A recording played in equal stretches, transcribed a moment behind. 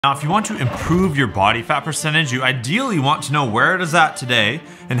Now, if you want to improve your body fat percentage, you ideally want to know where it is at today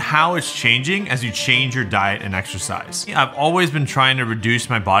and how it's changing as you change your diet and exercise. I've always been trying to reduce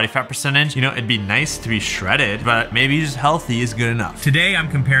my body fat percentage. You know, it'd be nice to be shredded, but maybe just healthy is good enough. Today,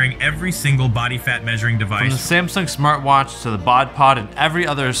 I'm comparing every single body fat measuring device. From the Samsung smartwatch to the Bod Pod and every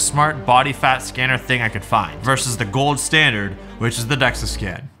other smart body fat scanner thing I could find versus the gold standard, which is the DEXA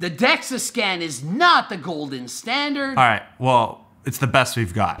scan. The DEXA scan is not the golden standard. All right, well, it's the best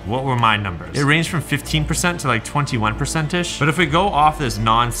we've got. What were my numbers? It ranged from 15% to like 21%-ish. But if we go off this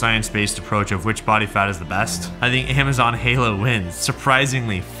non-science-based approach of which body fat is the best, I think Amazon Halo wins.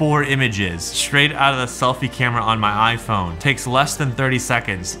 Surprisingly, 4 images straight out of the selfie camera on my iPhone. Takes less than 30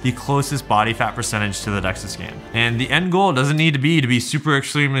 seconds. The closest body fat percentage to the DEXA scan. And the end goal doesn't need to be super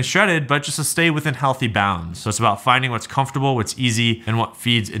extremely shredded, but just to stay within healthy bounds. So it's about finding what's comfortable, what's easy, and what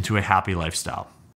feeds into a happy lifestyle.